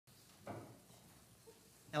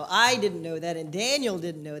Now, I didn't know that, and Daniel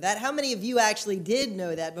didn't know that. How many of you actually did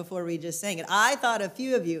know that before we just sang it? I thought a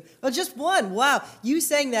few of you. Well, just one. Wow. You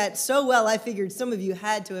sang that so well, I figured some of you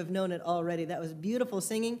had to have known it already. That was beautiful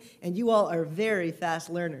singing, and you all are very fast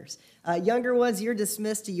learners. Younger ones, you're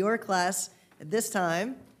dismissed to your class at this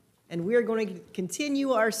time, and we're going to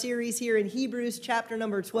continue our series here in Hebrews chapter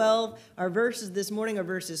number 12. Our verses this morning are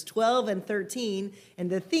verses 12 and 13, and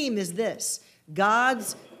the theme is this: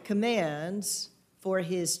 God's commands for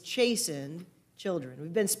his chastened children.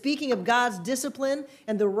 We've been speaking of God's discipline,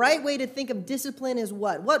 and the right way to think of discipline is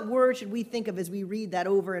what? What word should we think of as we read that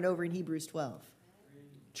over and over in Hebrews 12?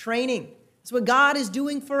 Training. It's what God is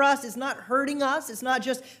doing for us. It's not hurting us. It's not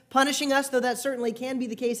just punishing us, though that certainly can be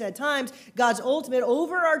the case at times. God's ultimate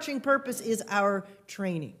overarching purpose is our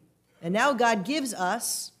training. And now God gives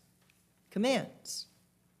us commands.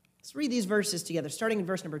 Let's read these verses together, starting in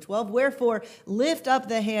verse number 12. Wherefore, lift up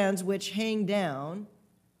the hands which hang down,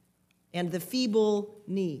 and the feeble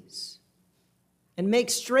knees, and make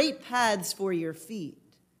straight paths for your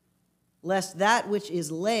feet, lest that which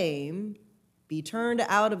is lame be turned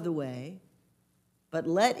out of the way, but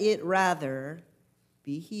let it rather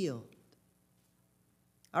be healed.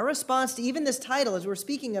 Our response to even this title, as we're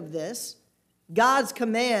speaking of this, God's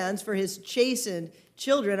commands for his chastened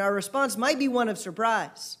children, our response might be one of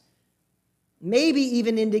surprise. Maybe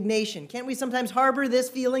even indignation. Can't we sometimes harbor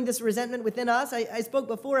this feeling, this resentment within us? I spoke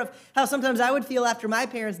before of how sometimes I would feel after my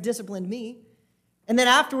parents disciplined me. And then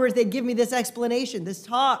afterwards, they'd give me this explanation, this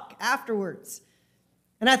talk afterwards.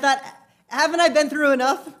 And I thought, haven't I been through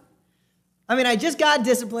enough? I mean, I just got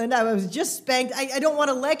disciplined. I was just spanked. I don't want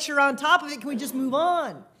to lecture on top of it. Can we just move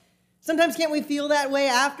on? Sometimes can't we feel that way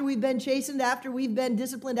after we've been chastened, after we've been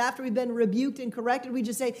disciplined, after we've been rebuked and corrected? We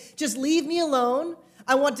just say, just leave me alone.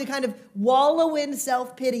 I want to kind of wallow in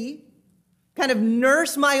self-pity, kind of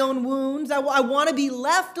nurse my own wounds. I want to be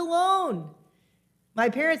left alone. My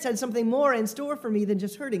parents had something more in store for me than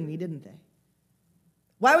just hurting me, didn't they?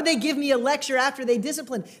 Why would they give me a lecture after they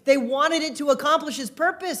disciplined? They wanted it to accomplish its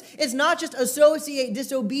purpose. It's not just associate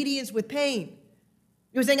disobedience with pain.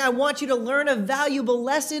 He was saying, I want you to learn a valuable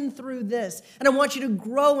lesson through this, and I want you to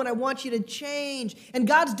grow, and I want you to change. And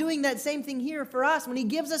God's doing that same thing here for us when he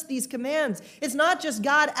gives us these commands. It's not just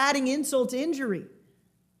God adding insult to injury,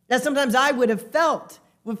 that sometimes I would have felt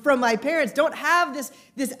from my parents. Don't have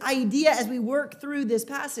this idea as we work through this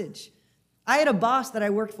passage. I had a boss that I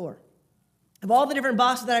worked for. Of all the different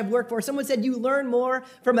bosses that I've worked for, someone said you learn more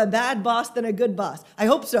from a bad boss than a good boss. I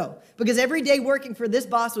hope so, because every day working for this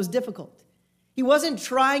boss was difficult. He wasn't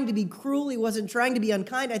trying to be cruel. He wasn't trying to be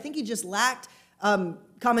unkind. I think he just lacked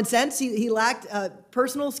common sense. He lacked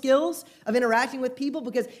personal skills of interacting with people,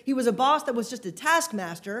 because he was a boss that was just a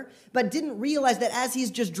taskmaster, but didn't realize that as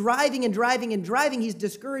he's just driving and driving and driving, he's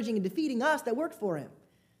discouraging and defeating us that worked for him.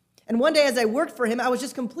 And one day as I worked for him, I was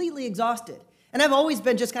just completely exhausted. And I've always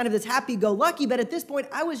been just kind of this happy-go-lucky, but at this point,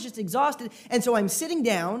 I was just exhausted. And so I'm sitting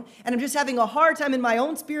down, and I'm just having a hard time in my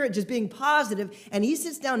own spirit just being positive. And he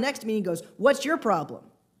sits down next to me and he goes, "What's your problem?"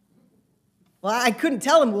 Well, I couldn't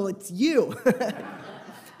tell him, "Well, it's you."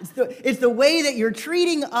 It's the way that you're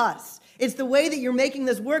treating us. It's the way that you're making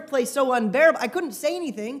this workplace so unbearable. I couldn't say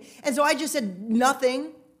anything. And so I just said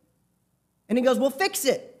nothing. And he goes, "Well, fix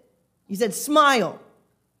it." He said, "Smile."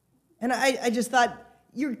 And I just thought,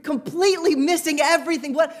 you're completely missing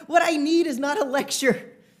everything. What I need is not a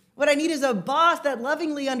lecture. What I need is a boss that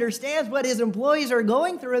lovingly understands what his employees are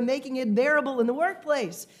going through and making it bearable in the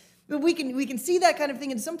workplace. But we can see that kind of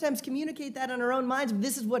thing and sometimes communicate that in our own minds.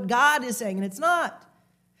 This is what God is saying, and it's not.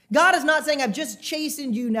 God is not saying, "I've just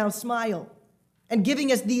chastened you, now smile," and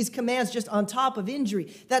giving us these commands just on top of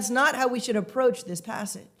injury. That's not how we should approach this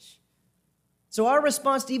passage. So our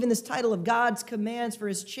response to even this title of God's commands for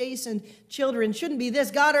his chastened children shouldn't be this: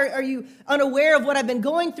 "God, are you unaware of what I've been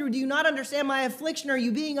going through? Do you not understand my affliction? Are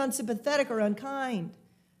you being unsympathetic or unkind?"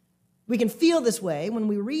 We can feel this way when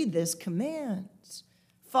we read this: commands,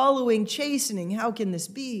 following chastening. How can this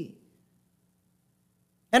be?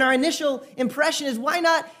 And our initial impression is, why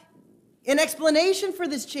not an explanation for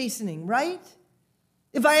this chastening, right?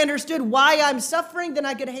 If I understood why I'm suffering, then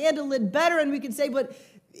I could handle it better. And we could say, but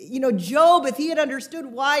Job, if he had understood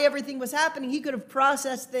why everything was happening, he could have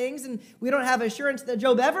processed things, and we don't have assurance that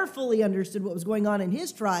Job ever fully understood what was going on in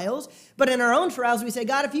his trials. But in our own trials, we say,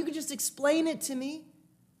 "God, if you could just explain it to me,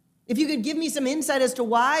 if you could give me some insight as to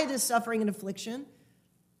why this suffering and affliction,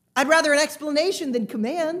 I'd rather an explanation than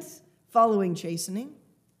commands following chastening.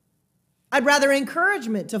 I'd rather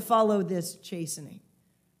encouragement to follow this chastening.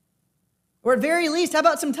 Or at very least, how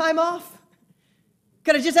about some time off?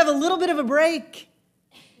 Could I just have a little bit of a break?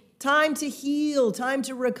 time to heal, time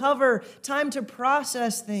to recover, time to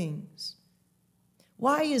process things.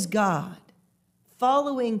 Why is God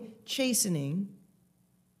following chastening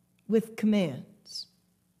with commands?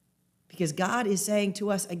 Because God is saying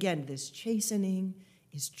to us, again, this chastening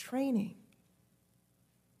is training.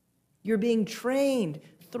 You're being trained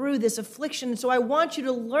through this affliction. So I want you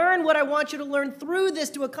to learn what I want you to learn through this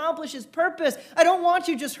to accomplish His purpose. I don't want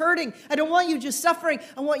you just hurting. I don't want you just suffering.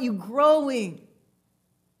 I want you growing.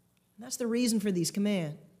 And that's the reason for these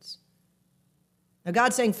commands. Now,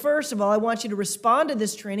 God's saying, first of all, I want you to respond to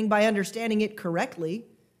this training by understanding it correctly.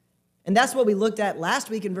 And that's what we looked at last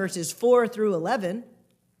week in verses 4 through 11.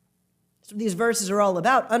 That's what these verses are all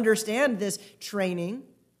about. Understand this training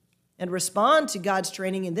and respond to God's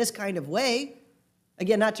training in this kind of way.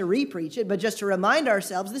 Again, not to repreach it, but just to remind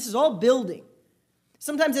ourselves this is all building.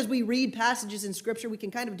 Sometimes as we read passages in Scripture, we can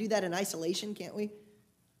kind of do that in isolation, can't we?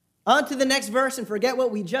 On to the next verse and forget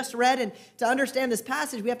what we just read. And to understand this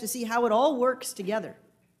passage, we have to see how it all works together.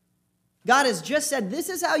 God has just said, this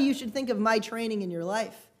is how you should think of my training in your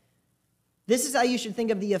life. This is how you should think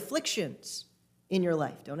of the afflictions in your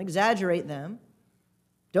life. Don't exaggerate them.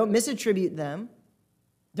 Don't misattribute them.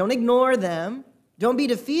 Don't ignore them. Don't be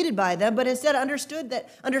defeated by them, but instead understand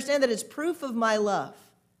that it's proof of my love.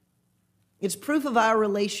 It's proof of our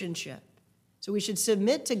relationship. So we should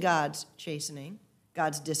submit to God's chastening,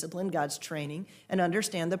 God's discipline, God's training, and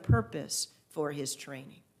understand the purpose for His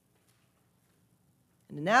training.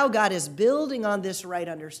 And now God is building on this right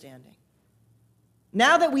understanding.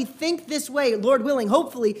 Now that we think this way, Lord willing,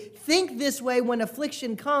 hopefully think this way when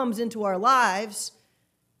affliction comes into our lives,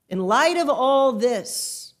 in light of all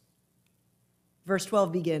this, verse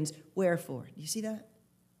 12 begins, wherefore. Do you see that?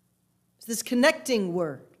 It's this connecting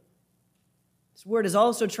word. This word is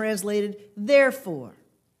also translated, therefore.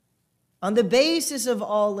 On the basis of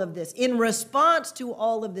all of this, in response to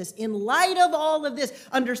all of this, in light of all of this,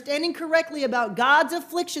 understanding correctly about God's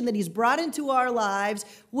affliction that He's brought into our lives,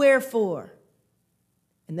 wherefore.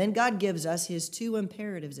 And then God gives us His two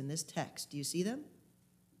imperatives in this text. Do you see them?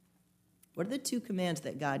 What are the two commands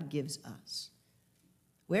that God gives us?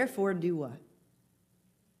 Wherefore, do what?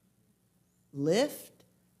 Lift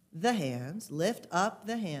the hands, lift up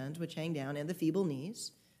the hands which hang down and the feeble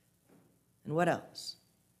knees. And what else?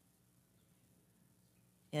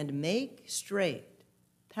 And make straight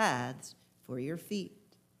paths for your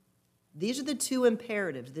feet. These are the two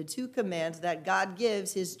imperatives, the two commands that God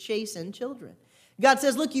gives His chastened children. God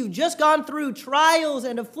says, look, you've just gone through trials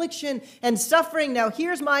and affliction and suffering. Now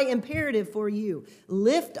here's my imperative for you.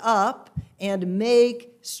 Lift up and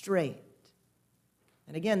make straight.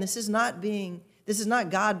 And again, this is not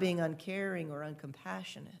God being uncaring or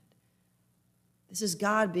uncompassionate. This is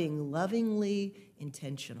God being lovingly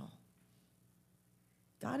intentional.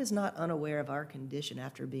 God is not unaware of our condition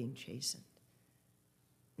after being chastened.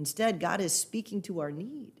 Instead, God is speaking to our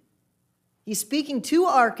need. He's speaking to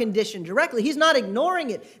our condition directly. He's not ignoring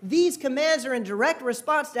it. These commands are in direct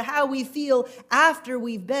response to how we feel after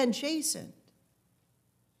we've been chastened.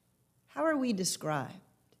 How are we described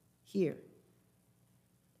here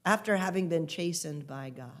after having been chastened by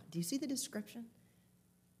God? Do you see the description?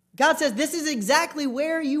 God says this is exactly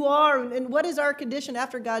where you are. And what is our condition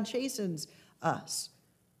after God chastens us?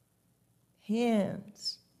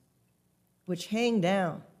 Hands which hang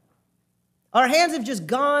down. Our hands have just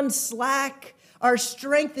gone slack. Our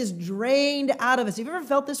strength is drained out of us. Have you ever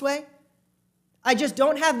felt this way? I just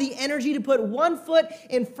don't have the energy to put one foot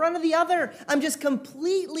in front of the other. I'm just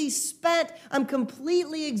completely spent. I'm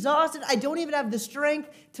completely exhausted. I don't even have the strength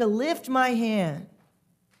to lift my hand.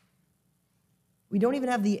 We don't even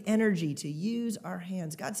have the energy to use our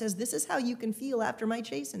hands. God says, this is how you can feel after my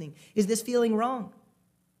chastening. Is this feeling wrong?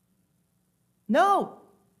 No.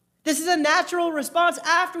 This is a natural response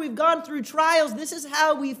after we've gone through trials. This is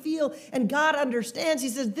how we feel. And God understands. He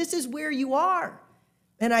says, this is where you are.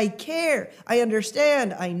 And I care. I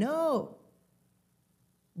understand. I know.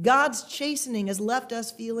 God's chastening has left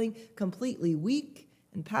us feeling completely weak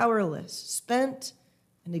and powerless, spent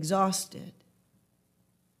and exhausted.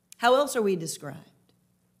 How else are we described?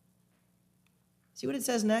 See what it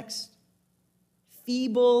says next?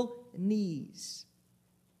 Feeble knees.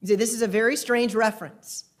 You say, this is a very strange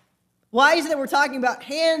reference. Why is it that we're talking about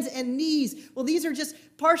hands and knees? Well, these are just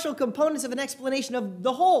partial components of an explanation of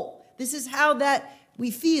the whole. This is how that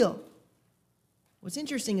we feel. What's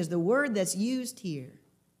interesting is the word that's used here,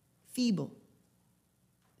 feeble,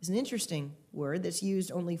 is an interesting word that's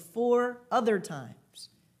used only 4 other times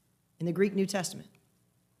in the Greek New Testament.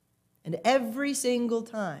 And every single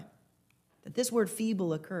time that this word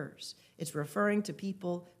feeble occurs, it's referring to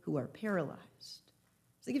people who are paralyzed.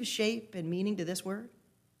 Does it give shape and meaning to this word?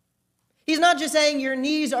 He's not just saying your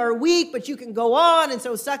knees are weak, but you can go on, and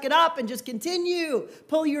so suck it up and just continue.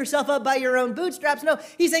 Pull yourself up by your own bootstraps. No,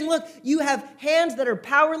 he's saying, look, you have hands that are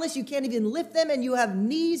powerless. You can't even lift them, and you have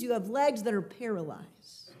knees, you have legs that are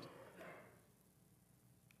paralyzed.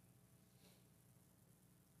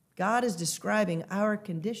 God is describing our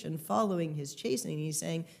condition following his chastening. He's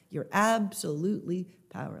saying, you're absolutely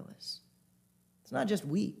powerless. It's not just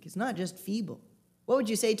weak. It's not just feeble. What would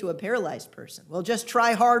you say to a paralyzed person? Well, just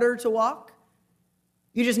try harder to walk?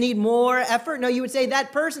 You just need more effort? No, you would say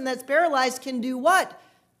that person that's paralyzed can do what?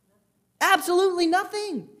 Absolutely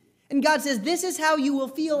nothing. And God says, this is how you will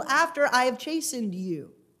feel after I have chastened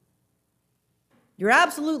you. You're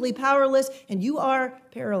absolutely powerless and you are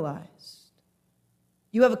paralyzed.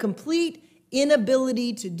 You have a complete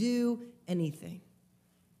inability to do anything.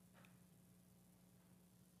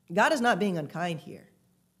 God is not being unkind here.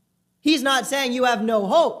 He's not saying you have no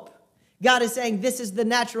hope. God is saying this is the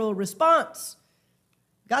natural response.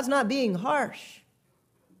 God's not being harsh.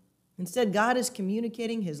 Instead, God is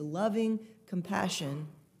communicating his loving compassion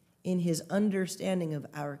in his understanding of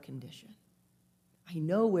our condition. I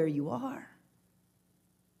know where you are.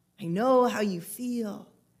 I know how you feel.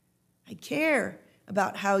 I care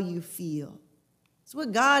about how you feel. That's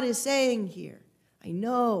what God is saying here. I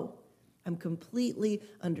know. I'm completely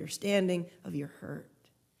understanding of your hurt.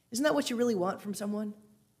 Isn't that what you really want from someone?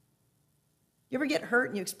 You ever get hurt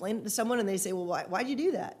and you explain it to someone and they say, well, why'd you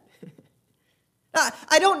do that?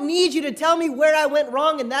 I don't need you to tell me where I went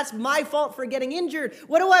wrong and that's my fault for getting injured.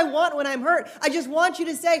 What do I want when I'm hurt? I just want you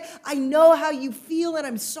to say, I know how you feel and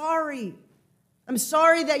I'm sorry. I'm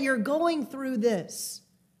sorry that you're going through this.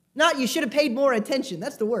 Not you should have paid more attention.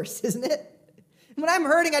 That's the worst, isn't it? When I'm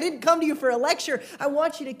hurting, I didn't come to you for a lecture. I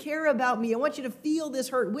want you to care about me. I want you to feel this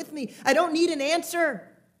hurt with me. I don't need an answer.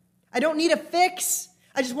 I don't need a fix.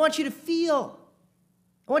 I just want you to feel.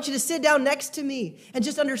 I want you to sit down next to me and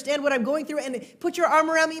just understand what I'm going through and put your arm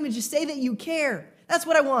around me and just say that you care. That's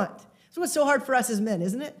what I want. That's what's so hard for us as men,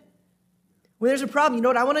 isn't it? When there's a problem, you know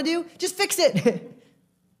what I want to do? Just fix it.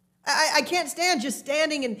 I can't stand just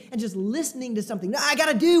standing and just listening to something. No, I got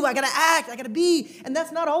to do, I got to act, I got to be. And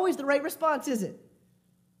that's not always the right response, is it?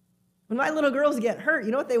 When my little girls get hurt,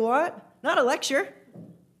 you know what they want? Not a lecture.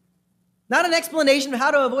 Not an explanation of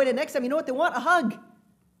how to avoid it next time. You know what they want? A hug.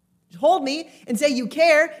 Just hold me and say you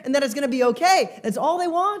care and that it's going to be okay. That's all they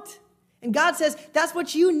want. And God says, that's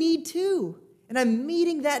what you need too. And I'm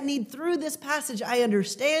meeting that need through this passage. I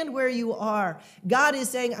understand where you are. God is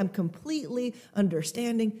saying, I'm completely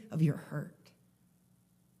understanding of your hurt.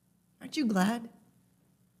 Aren't you glad?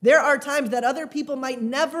 There are times that other people might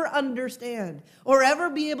never understand or ever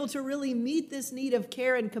be able to really meet this need of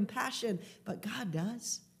care and compassion, but God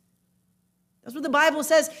does. That's what the Bible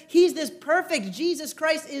says. He's this perfect, Jesus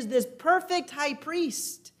Christ is this perfect high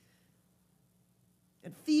priest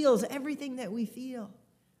that feels everything that we feel.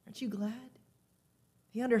 Aren't you glad?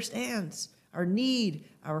 He understands our need,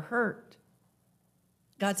 our hurt.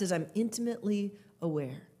 God says, I'm intimately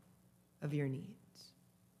aware of your needs.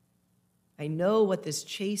 I know what this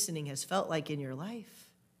chastening has felt like in your life.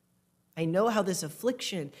 I know how this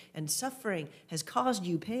affliction and suffering has caused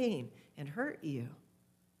you pain and hurt you.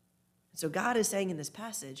 So God is saying in this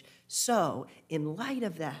passage, so in light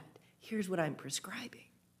of that, here's what I'm prescribing.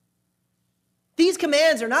 These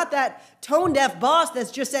commands are not that tone-deaf boss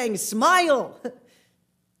that's just saying, smile.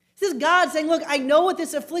 This is God saying, look, I know what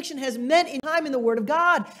this affliction has meant in time in the Word of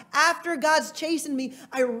God. After God's chastened me,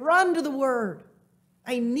 I run to the Word.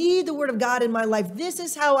 I need the Word of God in my life. This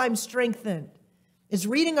is how I'm strengthened. It's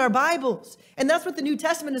reading our Bibles. And that's what the New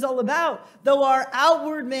Testament is all about. Though our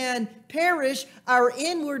outward man perish, our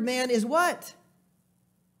inward man is what?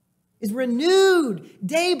 Is renewed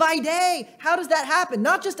day by day. How does that happen?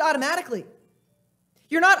 Not just automatically.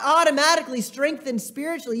 You're not automatically strengthened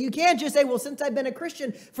spiritually. You can't just say, well, since I've been a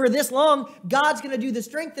Christian for this long, God's going to do the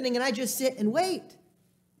strengthening and I just sit and wait.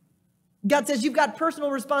 God says you've got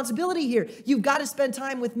personal responsibility here. You've got to spend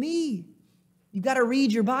time with me. You've got to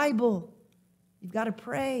read your Bible. You've got to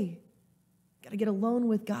pray. You've got to get alone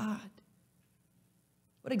with God.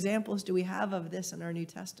 What examples do we have of this in our New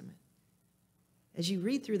Testament? As you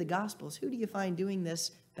read through the Gospels, who do you find doing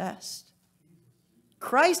this best?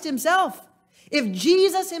 Christ himself. If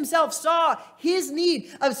Jesus himself saw his need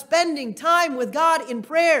of spending time with God in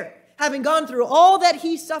prayer, having gone through all that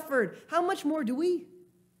he suffered, how much more do we?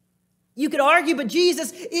 You could argue, but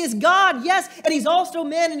Jesus is God, yes, and he's also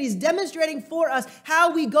man, and he's demonstrating for us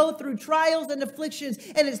how we go through trials and afflictions,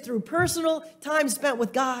 and it's through personal time spent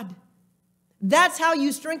with God. That's how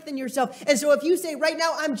you strengthen yourself. And so if you say right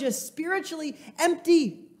now, I'm just spiritually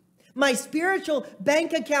empty, My spiritual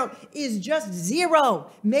bank account is just zero.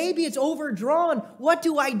 Maybe it's overdrawn. What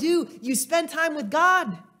do? You spend time with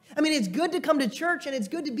God. I mean, it's good to come to church and it's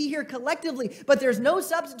good to be here collectively, but there's no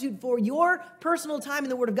substitute for your personal time in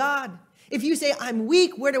the Word of God. If you say, I'm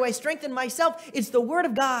weak, where do I strengthen myself? It's the Word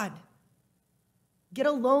of God. Get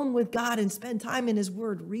alone with God and spend time in His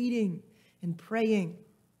Word, reading and praying.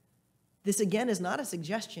 This, again, is not a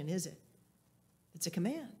suggestion, is it? It's a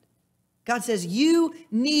command. God says, you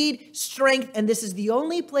need strength, and this is the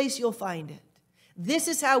only place you'll find it. This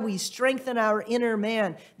is how we strengthen our inner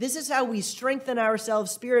man. This is how we strengthen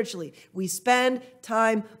ourselves spiritually. We spend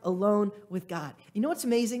time alone with God. You know what's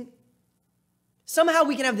amazing? Somehow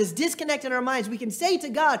we can have this disconnect in our minds. We can say to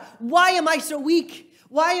God, why am I so weak?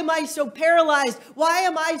 Why am I so paralyzed? Why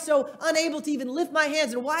am I so unable to even lift my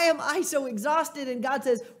hands? And why am I so exhausted? And God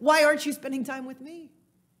says, why aren't you spending time with me?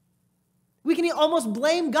 We can almost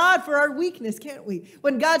blame God for our weakness, can't we?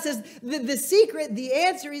 When God says the secret, the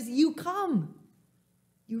answer is you come.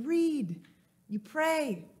 You read. You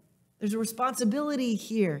pray. There's a responsibility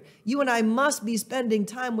here. You and I must be spending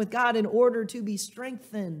time with God in order to be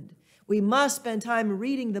strengthened. We must spend time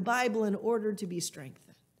reading the Bible in order to be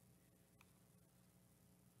strengthened.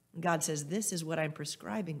 And God says, this is what I'm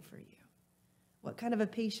prescribing for you. What kind of a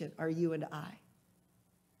patient are you and I?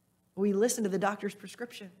 Will we listen to the doctor's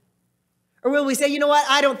prescription? Or will we say, you know what,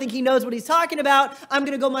 I don't think he knows what he's talking about. I'm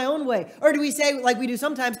going to go my own way. Or do we say, like we do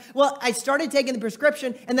sometimes, well, I started taking the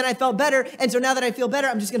prescription and then I felt better. And so now that I feel better,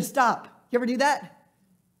 I'm just going to stop. You ever do that?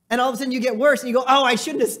 And all of a sudden you get worse and you go, oh, I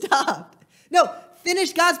shouldn't have stopped. No,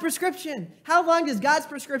 finish God's prescription. How long does God's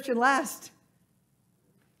prescription last?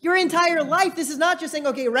 Your entire life. This is not just saying,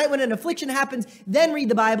 okay, right when an affliction happens, then read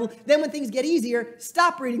the Bible. Then when things get easier,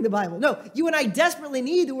 stop reading the Bible. No, you and I desperately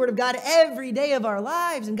need the Word of God every day of our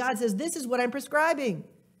lives. And God says, this is what I'm prescribing.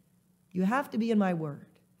 You have to be in my Word.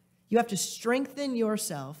 You have to strengthen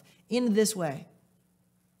yourself in this way.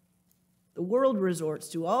 The world resorts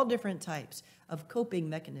to all different types of coping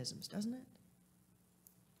mechanisms, doesn't it?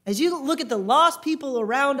 As you look at the lost people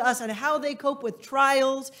around us and how they cope with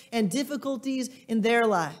trials and difficulties in their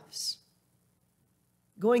lives,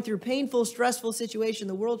 going through painful, stressful situation,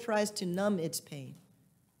 the world tries to numb its pain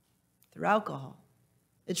through alcohol.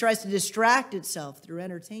 It tries to distract itself through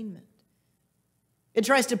entertainment. It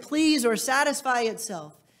tries to please or satisfy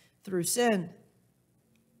itself through sin.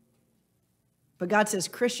 But God says,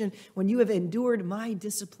 Christian, when you have endured my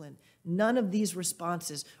discipline, none of these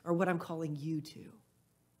responses are what I'm calling you to.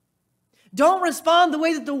 Don't respond the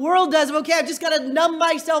way that the world does. Okay, I've just got to numb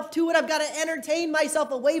myself to it. I've got to entertain myself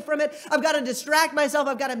away from it. I've got to distract myself.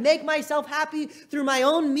 I've got to make myself happy through my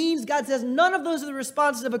own means. God says none of those are the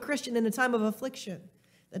responses of a Christian in a time of affliction.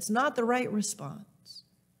 That's not the right response.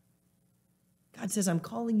 God says, I'm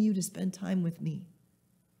calling you to spend time with me.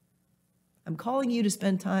 I'm calling you to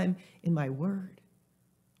spend time in my Word.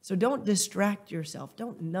 So don't distract yourself.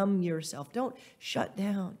 Don't numb yourself. Don't shut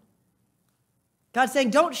down. God's saying,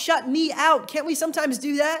 don't shut me out. Can't we sometimes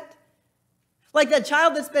do that? Like that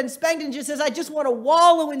child that's been spanked and just says, I just want to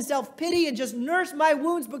wallow in self-pity and just nurse my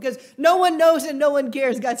wounds because no one knows and no one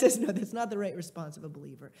cares. God says, no, that's not the right response of a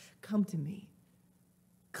believer. Come to me.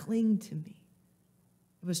 Cling to me.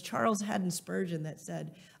 It was Charles Haddon Spurgeon that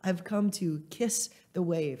said, I've come to kiss the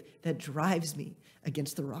wave that drives me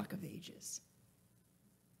against the rock of ages.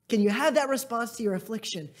 Can you have that response to your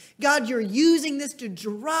affliction? God, you're using this to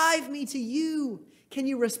drive me to you. Can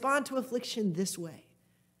you respond to affliction this way?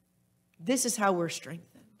 This is how we're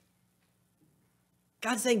strengthened.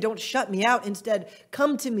 God's saying, don't shut me out. Instead,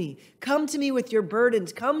 come to me. Come to me with your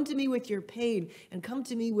burdens. Come to me with your pain. And come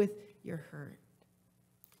to me with your hurt.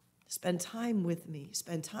 Spend time with me.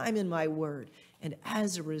 Spend time in my Word. And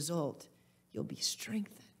as a result, you'll be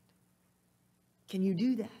strengthened. Can you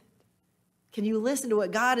do that? Can you listen to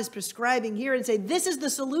what God is prescribing here and say, this is the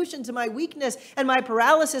solution to my weakness and my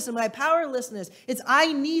paralysis and my powerlessness? It's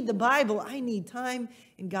I need the Bible. I need time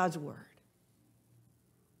in God's Word.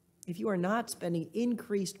 If you are not spending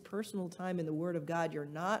increased personal time in the Word of God, you're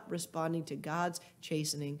not responding to God's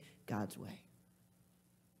chastening God's way.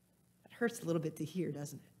 It hurts a little bit to hear,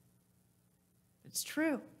 doesn't it? It's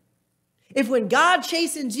true. If when God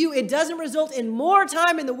chastens you, it doesn't result in more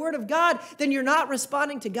time in the Word of God, then you're not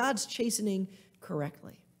responding to God's chastening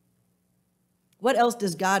correctly. What else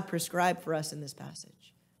does God prescribe for us in this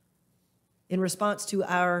passage? In response to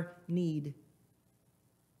our need.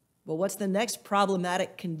 Well, what's the next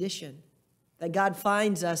problematic condition that God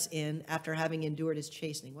finds us in after having endured His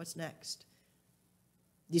chastening? What's next?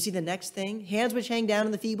 Do you see the next thing? Hands which hang down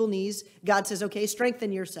and the feeble knees. God says, okay,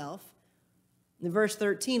 strengthen yourself. In verse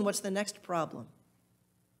 13, what's the next problem?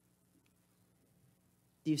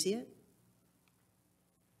 Do you see it?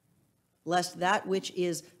 Lest that which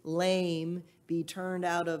is lame be turned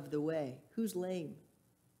out of the way. Who's lame?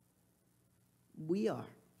 We are,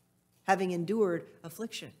 having endured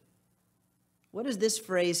affliction. What is this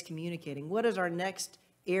phrase communicating? What is our next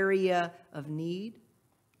area of need?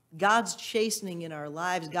 God's chastening in our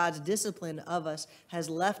lives, God's discipline of us has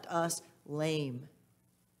left us lame.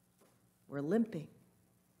 We're limping.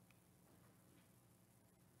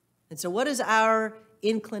 And so what is our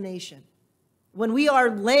inclination? When we are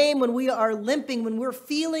lame, when we are limping, when we're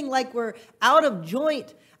feeling like we're out of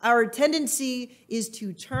joint, our tendency is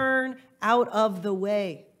to turn out of the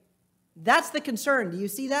way. That's the concern. Do you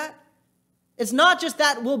see that? It's not just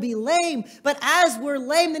that we'll be lame, but as we're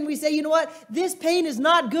lame, then we say, you know what? This pain is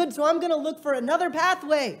not good, so I'm going to look for another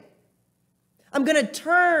pathway. I'm going to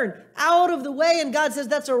turn out of the way. And God says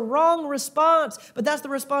that's a wrong response, but that's the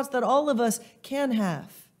response that all of us can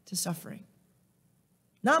have to suffering.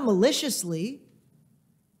 Not maliciously,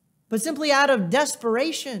 but simply out of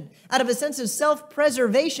desperation, out of a sense of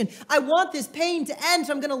self-preservation. I want this pain to end,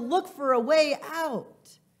 so I'm going to look for a way out.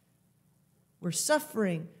 We're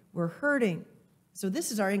suffering, we're hurting. So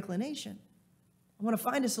this is our inclination. I want to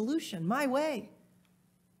find a solution, my way.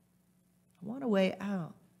 I want a way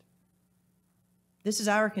out. This is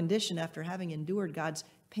our condition after having endured God's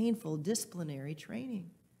painful disciplinary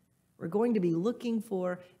training. We're going to be looking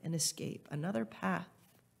for an escape, another path.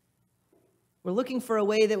 We're looking for a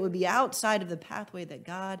way that would be outside of the pathway that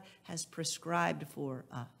God has prescribed for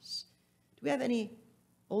us. Do we have any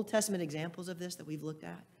Old Testament examples of this that we've looked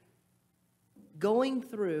at? Going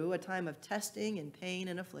through a time of testing and pain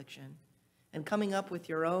and affliction and coming up with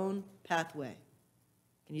your own pathway.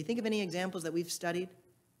 Can you think of any examples that we've studied,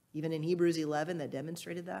 even in Hebrews 11, that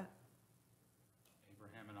demonstrated that?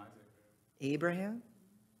 Abraham and Isaac. Abraham,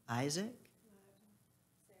 Isaac,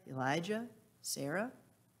 Elijah, Sarah.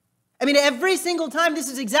 I mean, every single time, this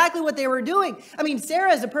is exactly what they were doing. I mean,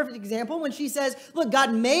 Sarah is a perfect example when she says, look,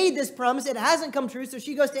 God made this promise. It hasn't come true. So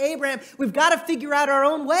she goes to Abraham. We've got to figure out our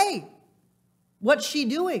own way. What's she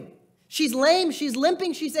doing? She's lame. She's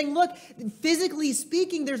limping. She's saying, look, physically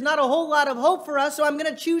speaking, there's not a whole lot of hope for us, so I'm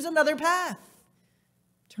going to choose another path.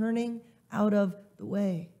 Turning out of the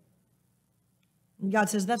way. And God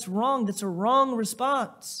says, that's wrong. That's a wrong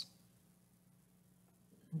response.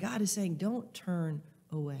 And God is saying, don't turn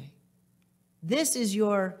away. This is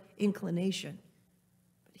your inclination.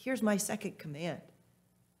 But here's my second command.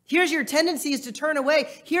 Here's your tendency is to turn away.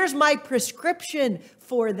 Here's my prescription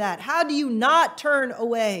for that. How do you not turn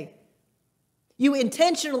away? You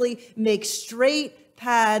intentionally make straight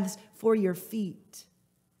paths for your feet.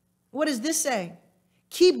 What does this say?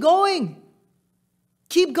 Keep going.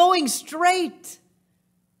 Keep going straight.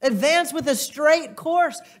 Advance with a straight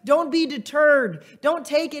course. Don't be deterred. Don't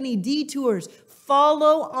take any detours.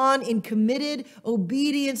 Follow on in committed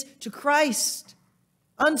obedience to Christ.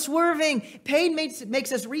 Unswerving. Pain makes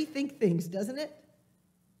us rethink things, doesn't it?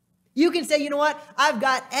 You can say, you know what? I've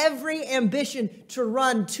got every ambition to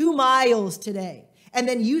run 2 miles today. And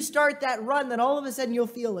then you start that run, then all of a sudden you'll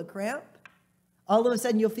feel a cramp. All of a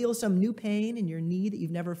sudden you'll feel some new pain in your knee that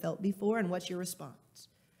you've never felt before. And what's your response?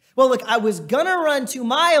 Well, look, I was going to run 2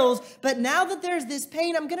 miles, but now that there's this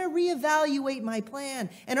pain, I'm going to reevaluate my plan.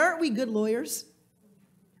 And aren't we good lawyers?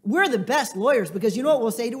 We're the best lawyers because you know what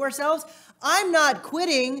we'll say to ourselves? I'm not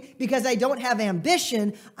quitting because I don't have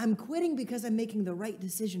ambition. I'm quitting because I'm making the right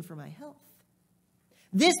decision for my health.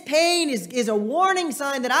 This pain is a warning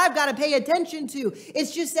sign that I've got to pay attention to.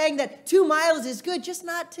 It's just saying that 2 miles is good, just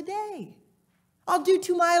not today. I'll do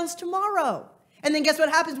 2 miles tomorrow. And then guess what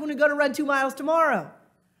happens when we go to run 2 miles tomorrow?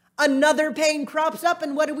 Another pain crops up,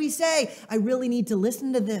 and what do we say? I really need to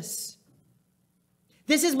listen to this.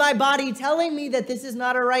 This is my body telling me that this is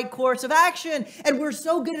not a right course of action. And we're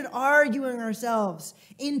so good at arguing ourselves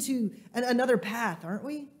into another path, aren't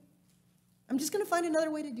we? I'm just going to find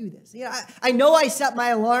another way to do this. You know, I know I set my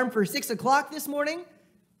alarm for 6 o'clock this morning,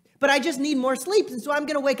 but I just need more sleep. And so I'm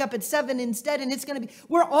going to wake up at 7 instead. And it's going to be,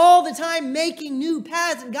 we're all the time making new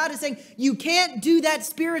paths. And God is saying, you can't do that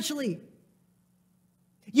spiritually.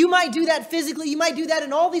 You might do that physically. You might do that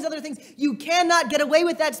in all these other things. You cannot get away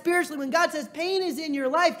with that spiritually. When God says pain is in your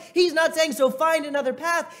life, he's not saying, so find another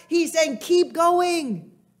path. He's saying, keep going.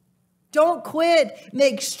 Don't quit.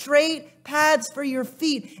 Make straight paths for your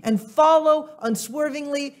feet and follow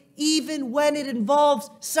unswervingly, even when it involves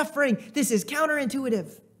suffering. This is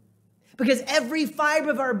counterintuitive because every fiber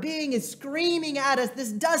of our being is screaming at us.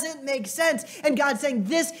 This doesn't make sense. And God's saying,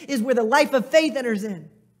 this is where the life of faith enters in.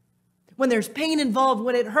 When there's pain involved,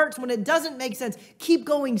 when it hurts, when it doesn't make sense, keep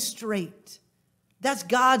going straight. That's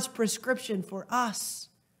God's prescription for us.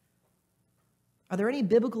 Are there any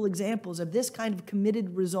biblical examples of this kind of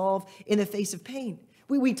committed resolve in the face of pain?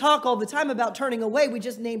 We talk all the time about turning away. We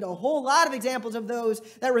just named a whole lot of examples of those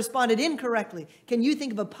that responded incorrectly. Can you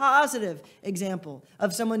think of a positive example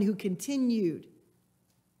of someone who continued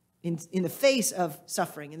in the face of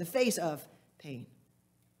suffering, in the face of pain?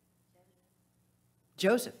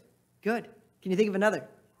 Joseph. Good. Can you think of another?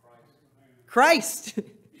 Christ.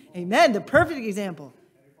 Amen. The perfect example.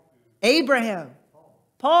 Abraham.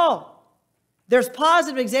 Paul. There's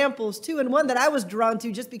positive examples too, and one that I was drawn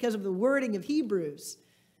to just because of the wording of Hebrews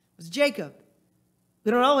was Jacob.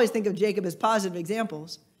 We don't always think of Jacob as positive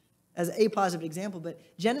examples, as a positive example, but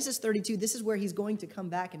Genesis 32, this is where he's going to come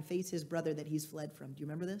back and face his brother that he's fled from. Do you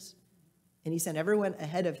remember this? And he sent everyone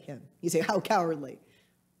ahead of him. You say, how cowardly?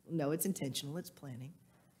 No, it's intentional. It's planning.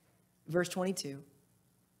 Verse 22,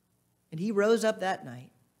 and he rose up that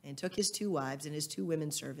night and took his 2 wives and his 2 women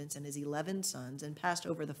servants and his 11 sons and passed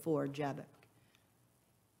over the ford Jabbok.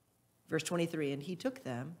 Verse 23, and he took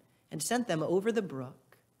them and sent them over the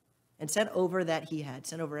brook and sent over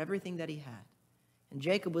everything that he had. And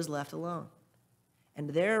Jacob was left alone. And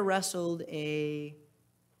there wrestled a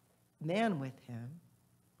man with him.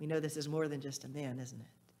 We know this is more than just a man, isn't it?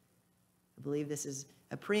 I believe this is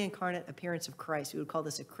a pre-incarnate appearance of Christ. We would call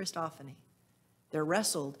this a Christophany. There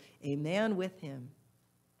wrestled a man with him.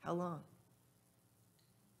 How long?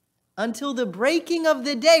 Until the breaking of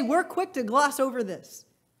the day. We're quick to gloss over this.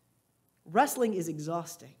 Wrestling is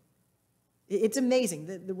exhausting. It's amazing.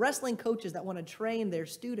 The wrestling coaches that want to train their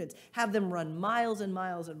students have them run miles and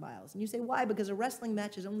miles and miles. And you say, why? Because a wrestling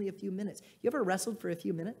match is only a few minutes. You ever wrestled for a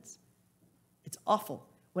few minutes? It's awful.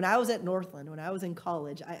 When I was at Northland, when I was in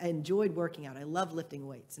college, I enjoyed working out. I love lifting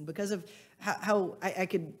weights. And because of how I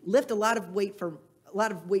could lift a lot of weight for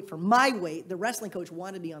my weight, the wrestling coach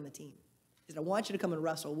wanted me on the team. He said, I want you to come and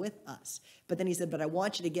wrestle with us. But then he said, but I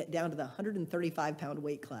want you to get down to the 135-pound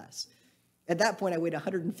weight class. At that point, I weighed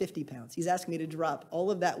 150 pounds. He's asking me to drop all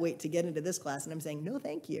of that weight to get into this class, and I'm saying, no,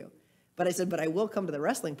 thank you. But I said, but I will come to the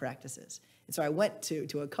wrestling practices. And so I went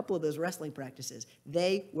to a couple of those wrestling practices.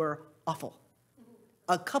 They were awful.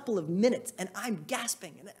 A couple of minutes, and I'm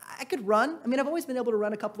gasping. And I could run. I mean, I've always been able to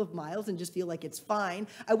run a couple of miles and just feel like it's fine.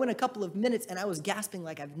 I went a couple of minutes, and I was gasping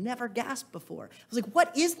like I've never gasped before. I was like,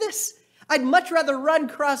 what is this? I'd much rather run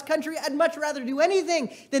cross country. I'd much rather do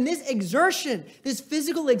anything than this exertion, this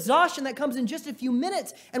physical exhaustion that comes in just a few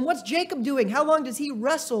minutes. And what's Jacob doing? How long does he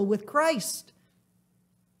wrestle with Christ?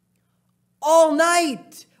 All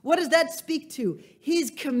night. What does that speak to?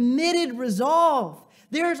 His committed resolve.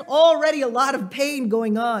 There's already a lot of pain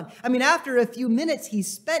going on. I mean, after a few minutes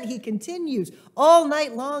he continues all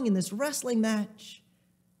night long in this wrestling match.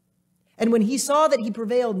 And when he saw that he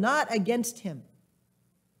prevailed not against him,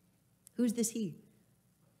 who's this he?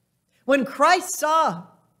 When Christ saw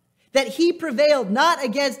that he prevailed not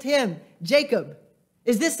against him, Jacob,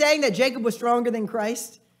 is this saying that Jacob was stronger than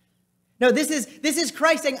Christ? No, this is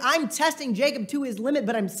Christ saying, I'm testing Jacob to his limit,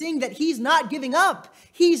 but I'm seeing that he's not giving up.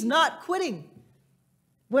 He's not quitting.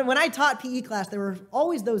 When I taught PE class, there were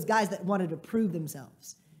always those guys that wanted to prove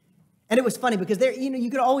themselves. And it was funny because you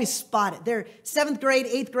could always spot it. They're 7th grade,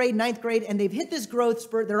 8th grade, 9th grade, and they've hit this growth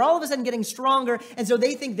spurt. They're all of a sudden getting stronger, and so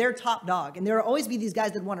they think they're top dog. And there will always be these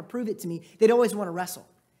guys that want to prove it to me. They'd always want to wrestle.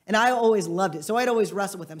 And I always loved it, so I'd always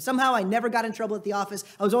wrestle with them. Somehow I never got in trouble at the office.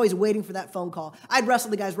 I was always waiting for that phone call. I'd wrestle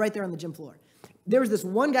the guys right there on the gym floor. There was this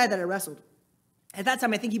one guy that I wrestled. At that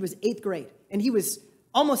time, I think he was 8th grade, and he was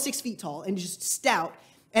almost 6 feet tall and just stout.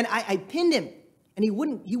 And I pinned him, and he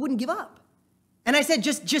wouldn't give up. And I said,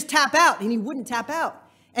 just tap out. And he wouldn't tap out.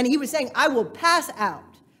 And he was saying, I will pass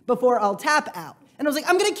out before I'll tap out. And I was like,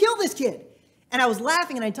 I'm going to kill this kid. And I was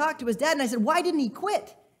laughing, and I talked to his dad, and I said, why didn't he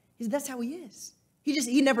quit? He said, that's how he is.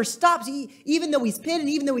 He never stops. Even though he's pinned and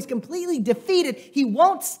even though he's completely defeated, he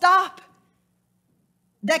won't stop.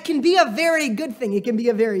 That can be a very good thing. It can be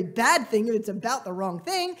a very bad thing if it's about the wrong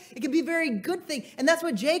thing. It can be a very good thing. And that's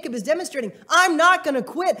what Jacob is demonstrating. I'm not going to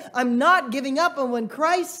quit. I'm not giving up. And when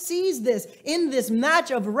Christ sees this in this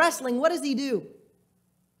match of wrestling, what does he do?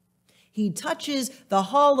 He touches the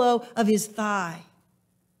hollow of his thigh.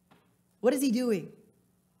 What is he doing?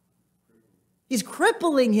 He's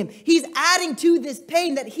crippling him. He's adding to this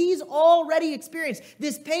pain that he's already experienced,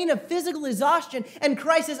 this pain of physical exhaustion. And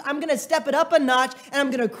Christ says, I'm going to step it up a notch and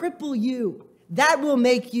I'm going to cripple you. That will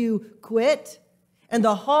make you quit. And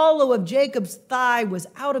the hollow of Jacob's thigh was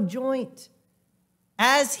out of joint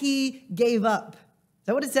as he gave up. Is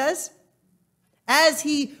that what it says? As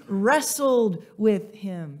he wrestled with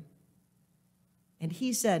him. And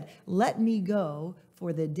he said, let me go,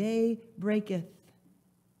 for the day breaketh.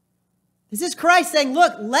 This is Christ saying,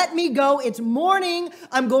 look, let me go. It's morning.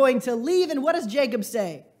 I'm going to leave. And what does Jacob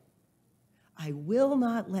say? I will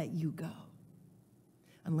not let you go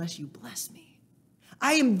unless you bless me.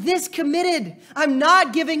 I am this committed. I'm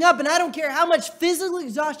not giving up. And I don't care how much physical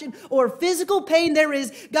exhaustion or physical pain there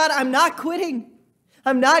is. God, I'm not quitting.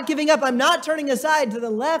 I'm not giving up. I'm not turning aside to the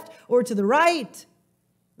left or to the right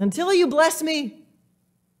until you bless me.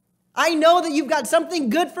 I know that you've got something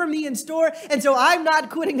good for me in store, and so I'm not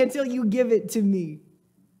quitting until you give it to me.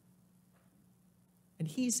 And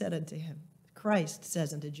he said unto him, Christ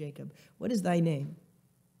says unto Jacob, what is thy name?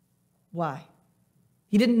 Why?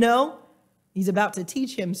 He didn't know. He's about to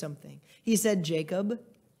teach him something. He said, Jacob.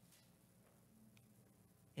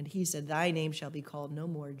 And he said, thy name shall be called no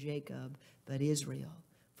more Jacob, but Israel.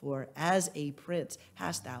 For as a prince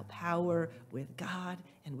hast thou power with God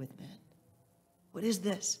and with men. What is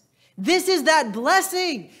this? This is that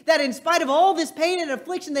blessing that in spite of all this pain and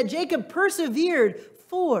affliction that Jacob persevered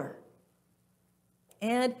for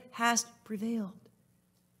and hast prevailed.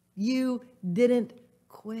 You didn't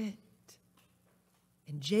quit.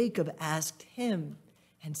 And Jacob asked him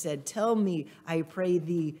and said, tell me, I pray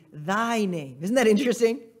thee, thy name. Isn't that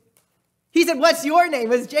interesting? He said, what's your name?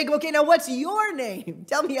 Was Jacob, okay, now what's your name?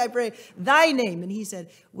 Tell me, I pray, thy name. And he said,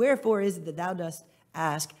 wherefore is it that thou dost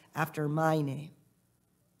ask after my name?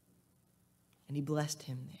 And he blessed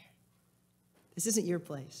him there. This isn't your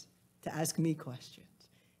place to ask me questions.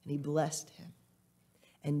 And he blessed him.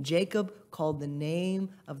 And Jacob called the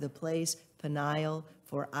name of the place Peniel,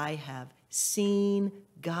 for I have seen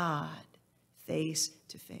God face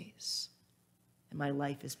to face, and my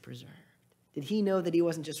life is preserved. Did he know that he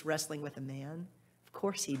wasn't just wrestling with a man? Of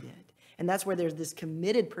course he did. And that's where there's this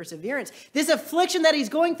committed perseverance. This affliction that he's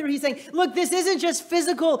going through, he's saying, look, this isn't just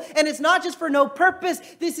physical, and it's not just for no purpose.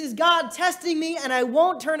 This is God testing me, and I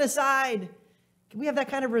won't turn aside. Can we have that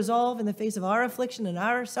kind of resolve in the face of our affliction and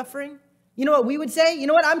our suffering? You know what we would say? You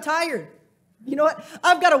know what? I'm tired. You know what?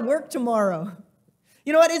 I've got to work tomorrow.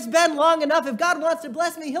 You know what? It's been long enough. If God wants to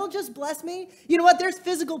bless me, he'll just bless me. You know what? There's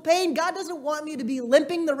physical pain. God doesn't want me to be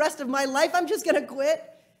limping the rest of my life. I'm just going to quit.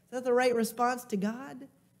 Is that the right response to God?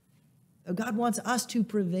 God wants us to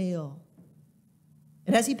prevail.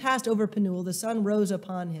 And as he passed over Penuel, the sun rose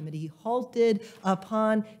upon him, and he halted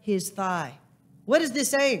upon his thigh. What is this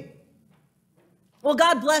saying? Well,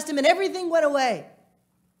 God blessed him, and everything went away.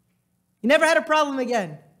 He never had a problem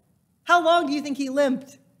again. How long do you think he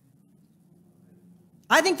limped?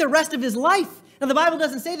 I think the rest of his life. Now, the Bible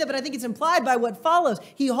doesn't say that, but I think it's implied by what follows.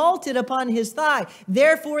 He halted upon his thigh.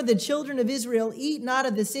 Therefore, the children of Israel eat not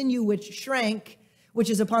of the sinew which shrank, which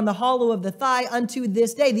is upon the hollow of the thigh unto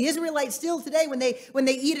this day. The Israelites still today, when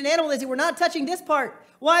they eat an animal, they say, we're not touching this part.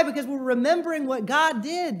 Why? Because we're remembering what God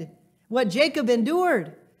did, what Jacob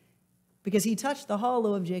endured. Because he touched the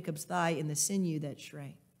hollow of Jacob's thigh in the sinew that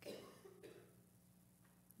shrank.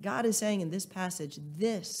 God is saying in this passage,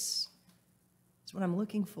 this is what I'm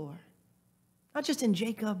looking for. Not just in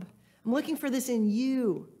Jacob. I'm looking for this in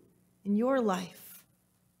you, in your life.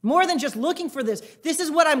 More than just looking for this. This is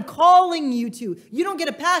what I'm calling you to. You don't get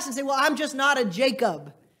a pass and say, well, I'm just not a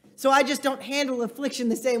Jacob, so I just don't handle affliction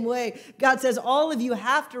the same way. God says all of you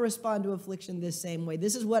have to respond to affliction this same way.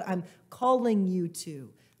 This is what I'm calling you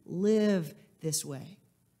to. Live this way.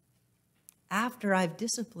 After I've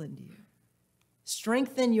disciplined you,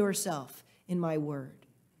 strengthen yourself in my word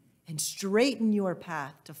and straighten your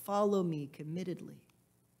path to follow me committedly.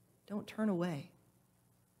 Don't turn away.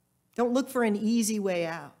 Don't look for an easy way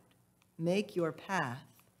out. Make your path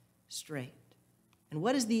straight. And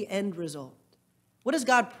what is the end result? What does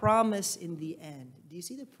God promise in the end? Do you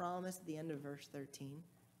see the promise at the end of verse 13?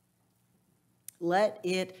 Let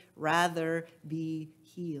it rather be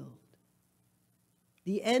healed.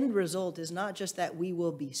 The end result is not just that we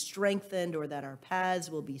will be strengthened or that our paths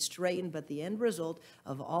will be straightened, but the end result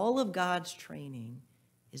of all of God's training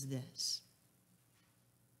is this: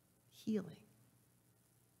 healing.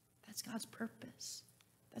 That's God's purpose.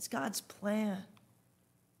 That's God's plan.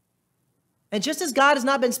 And just as God has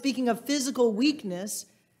not been speaking of physical weakness,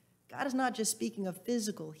 God is not just speaking of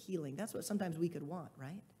physical healing. That's what sometimes we could want,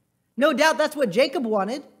 right? No doubt that's what Jacob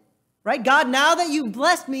wanted. Right? God, now that you've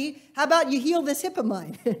blessed me, how about you heal this hip of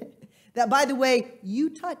mine? That, by the way, you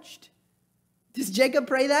touched. Does Jacob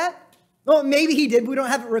pray that? Well, maybe he did. We don't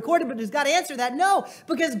have it recorded, but does God answer that? No,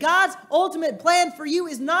 because God's ultimate plan for you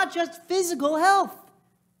is not just physical health.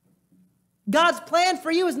 God's plan for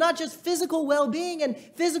you is not just physical well-being and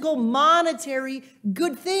physical monetary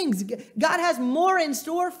good things. God has more in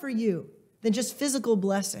store for you than just physical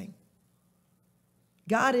blessing.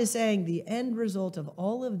 God is saying the end result of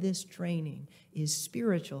all of this training is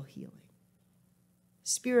spiritual healing,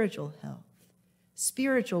 spiritual health.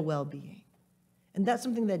 spiritual well-being. And that's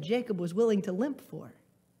something that Jacob was willing to limp for.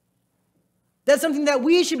 That's something that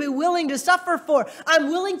we should be willing to suffer for. I'm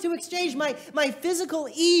willing to exchange my physical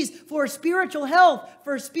ease for spiritual health,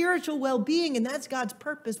 for spiritual well-being, and that's God's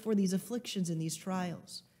purpose for these afflictions and these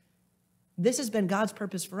trials. This has been God's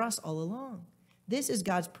purpose for us all along. This is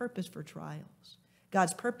God's purpose for trials.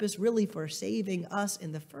 God's purpose really for saving us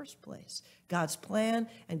in the first place. God's plan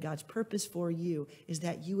and God's purpose for you is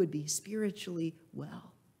that you would be spiritually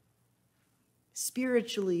well,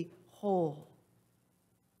 spiritually whole,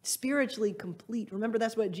 spiritually complete. Remember,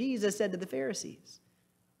 that's what Jesus said to the Pharisees.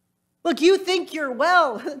 Look, you think you're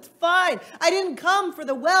well. It's fine. I didn't come for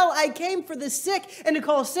the well. I came for the sick and to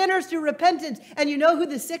call sinners to repentance. And you know who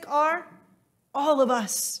the sick are? All of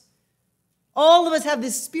us. All of us have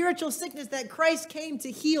this spiritual sickness that Christ came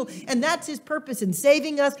to heal. And that's his purpose in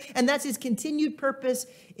saving us. And that's his continued purpose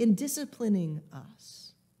in disciplining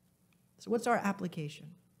us. So what's our application?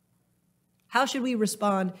 How should we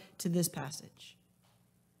respond to this passage?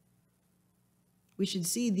 We should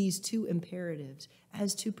see these two imperatives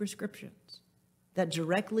as two prescriptions that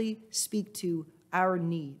directly speak to our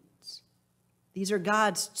needs. These are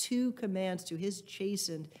God's two commands to his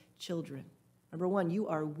chastened children. Number one, you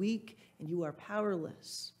are weak and you are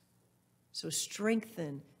powerless. So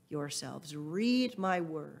strengthen yourselves. Read my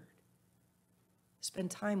word.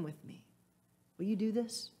 Spend time with me. Will you do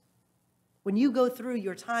this? When you go through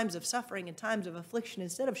your times of suffering and times of affliction,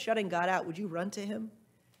 instead of shutting God out, would you run to him?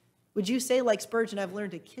 Would you say, like Spurgeon, I've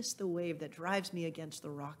learned to kiss the wave that drives me against the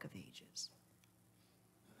rock of ages?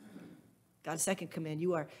 God's second command,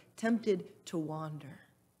 you are tempted to wander.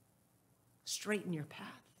 Straighten your path.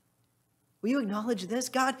 Will you acknowledge this?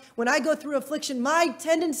 God, when I go through affliction, my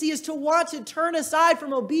tendency is to want to turn aside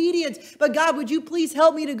from obedience. But God, would you please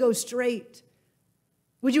help me to go straight?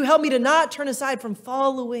 Would you help me to not turn aside from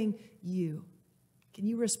following you? Can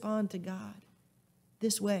you respond to God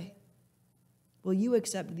this way? Will you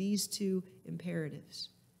accept these two imperatives?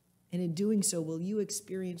 And in doing so, will you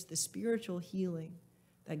experience the spiritual healing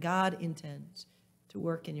that God intends to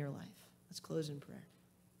work in your life? Let's close in prayer.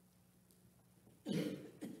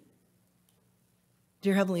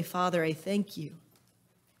 Dear Heavenly Father, I thank you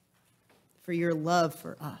for your love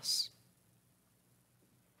for us.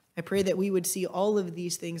 I pray that we would see all of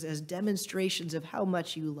these things as demonstrations of how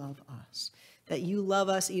much you love us, that you love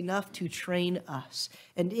us enough to train us.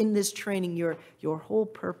 And in this training, your whole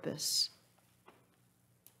purpose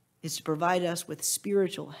is to provide us with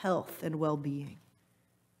spiritual health and well-being.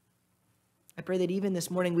 I pray that even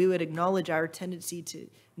this morning we would acknowledge our tendency to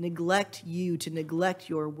neglect you, to neglect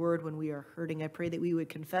your word when we are hurting. I pray that we would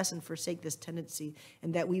confess and forsake this tendency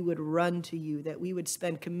and that we would run to you, that we would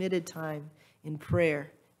spend committed time in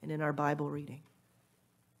prayer and in our Bible reading.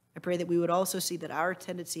 I pray that we would also see that our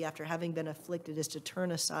tendency after having been afflicted is to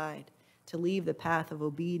turn aside, to leave the path of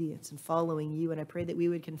obedience and following you. And I pray that we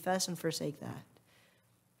would confess and forsake that.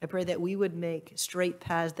 I pray that we would make straight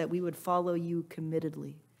paths, that we would follow you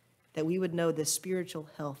committedly, that we would know the spiritual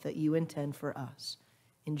health that you intend for us.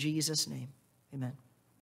 In Jesus' name, amen.